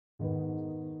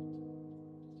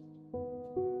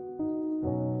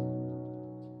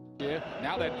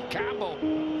Now then, Campbell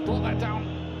brought that down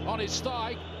on his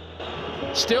thigh.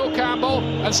 Still Campbell,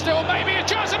 and still maybe a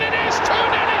chance, and it is 2-0.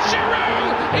 It's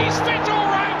Giroud. He's fit all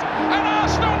right, and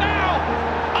Arsenal now,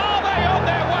 are they on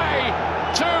their way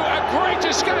to a great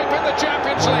escape in the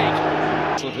Champions League?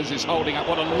 This is holding up.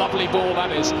 What a lovely ball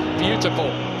that is. Beautiful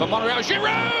for Monreal.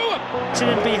 Giroud!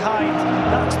 In behind,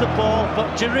 that's the ball,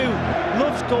 but Giroud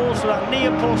loves goals to that near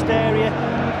post area.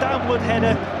 Downward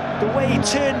header, the way he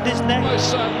turned his neck. Most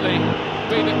certainly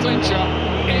be the clincher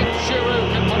if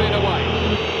Giroud can put it away.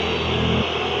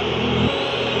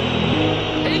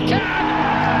 He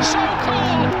can! So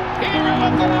cool! Hero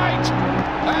of the night!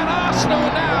 And Arsenal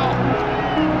now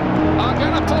are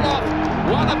going to pull off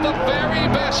one of the very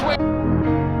best wins.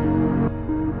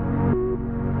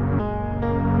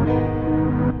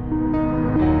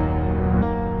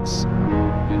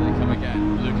 Here they come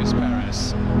again, Lucas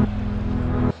Perez.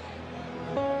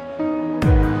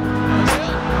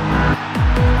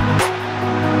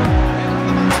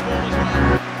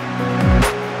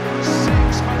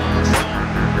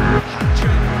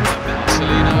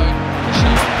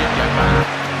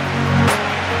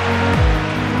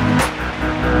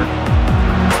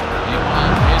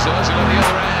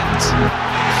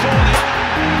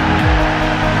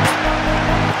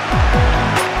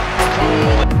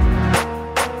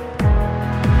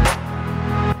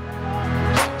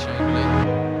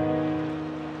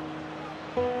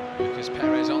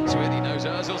 Perez onto it, he knows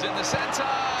Ozil's in the centre.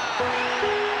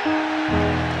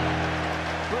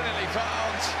 Brilliantly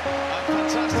found and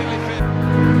fantastically fit.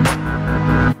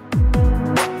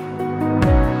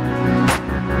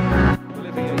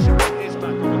 Is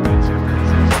back on the bench after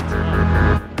his exit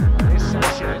tonight. Here's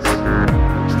Sanchez.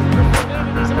 Still lifting in,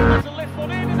 and he's able to lift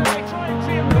one in, and then they try and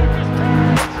see Lucas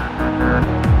Perez,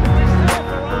 who is there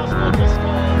for Arsenal to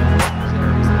score.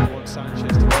 They want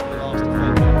Sanchez to put the last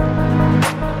defender.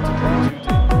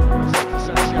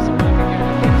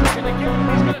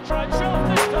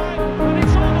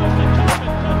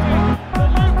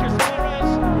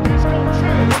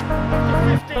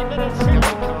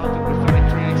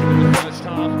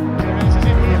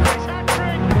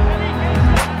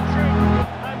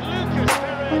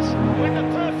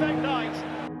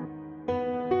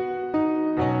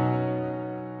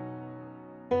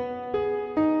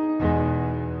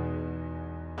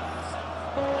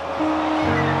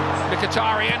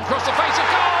 Mkhitaryan across the face of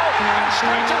goal, and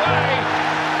straight away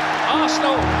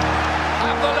Arsenal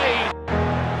have the lead.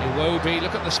 Iwobi,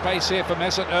 look at the space here for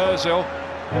Mesut Ozil.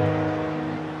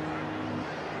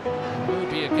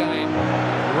 Iwobi again.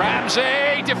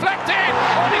 Ramsey deflected,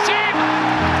 and it's in.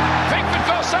 Pickford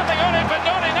got something on it, but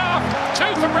not enough.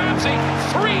 2 for Ramsey,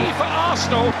 3 for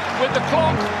Arsenal, with the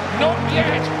clock not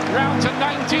yet round to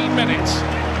 19 minutes.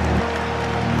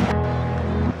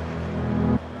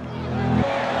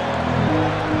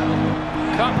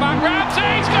 Come back, Ramsey,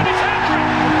 he's got his hat-trick.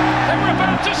 They were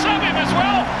about to sub him as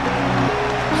well.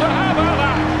 So how about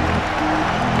that?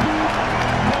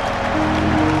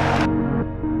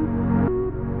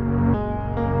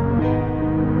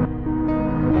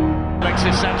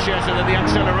 Alexis Sanchez, and then the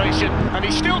acceleration, and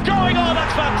he's still going. Oh,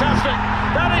 that's fantastic.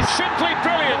 That is simply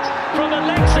brilliant from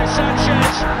Alexis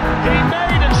Sanchez. He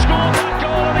made and scored that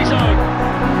goal on his own.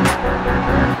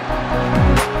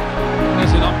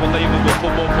 He's an unbelievable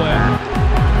football player.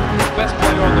 Best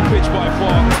player on the pitch by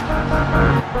far.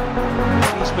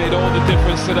 He's made all the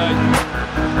difference today.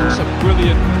 It's a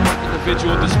brilliant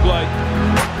individual display.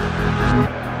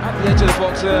 At the edge of the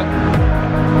box there.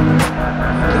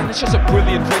 Again, it's just a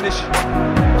brilliant finish.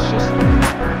 It's just,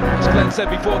 as Glenn said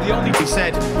before, the only... He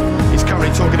said he's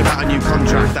currently talking about a new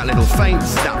contract. That little feint,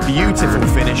 that beautiful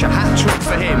finish, a hat-trick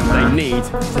for him. They need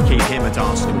to keep him at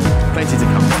Arsenal. Plenty to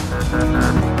come.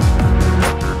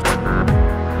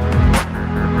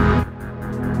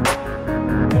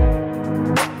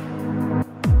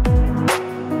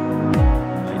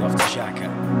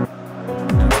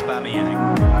 Aubameyang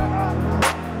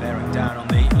bearing down on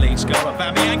the Leeds goal.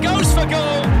 Aubameyang goes for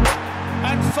goal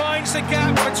and finds the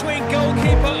gap between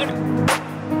goalkeeper and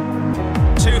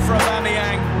 2 for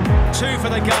Aubameyang, 2 for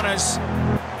the Gunners,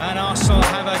 and Arsenal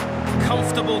have a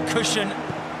comfortable cushion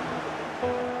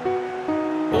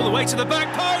all the way to the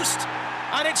back post,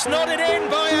 and it's nodded in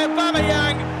by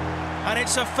Aubameyang, and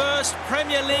it's a first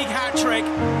Premier League hat-trick.